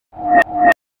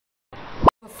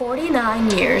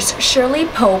49 years, Shirley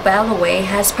Pope Alloway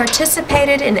has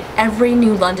participated in every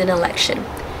New London election.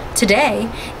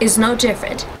 Today is no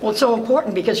different. Well, it's so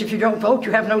important because if you don't vote,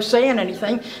 you have no say in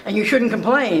anything, and you shouldn't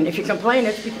complain. If you complain,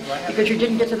 it's because you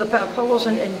didn't get to the polls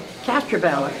and cast your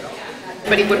ballot.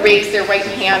 Everybody would raise their right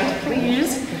hand,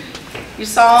 please. You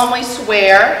solemnly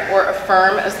swear or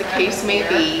affirm, as the case may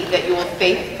be, that you will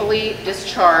faithfully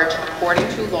discharge, according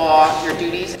to law, your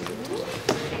duties.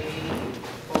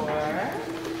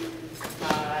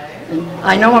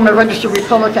 I know I'm a registered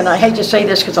Republican. I hate to say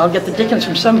this because I'll get the dickens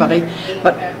from somebody,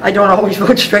 but I don't always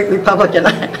vote straight Republican.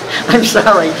 I'm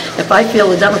sorry. If I feel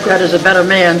the Democrat is a better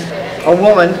man or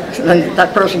woman, then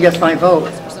that person gets my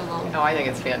vote. Oh, I think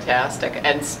it's fantastic.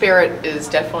 And spirit is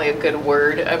definitely a good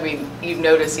word. I mean, you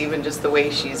notice even just the way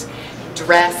she's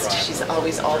dressed. She's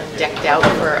always all decked out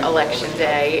for election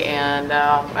day, and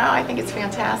wow, I think it's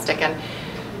fantastic. And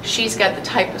she's got the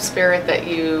type of spirit that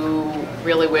you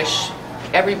really wish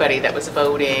everybody that was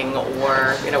voting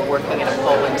or, you know, working in a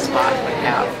polling spot would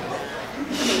have.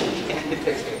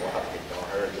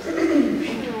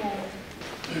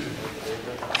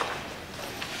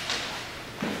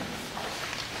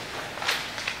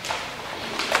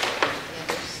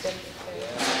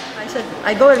 I said,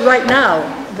 I voted right now,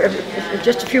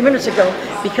 just a few minutes ago,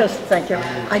 because, thank you,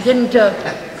 I didn't,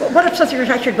 what if something,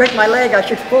 I should break my leg, I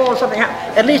should fall or something,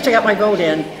 at least I got my vote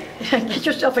in. Get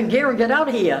yourself in gear and get out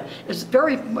of here. It's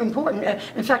very important.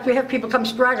 In fact, we have people come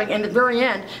straggling, and at the very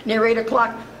end, near 8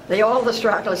 o'clock, all the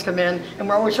stragglers come in, and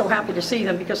we're always so happy to see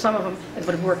them because some of them have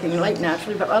been working late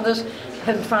naturally, but others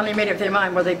have finally made up their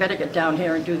mind where they better get down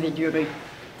here and do their duty.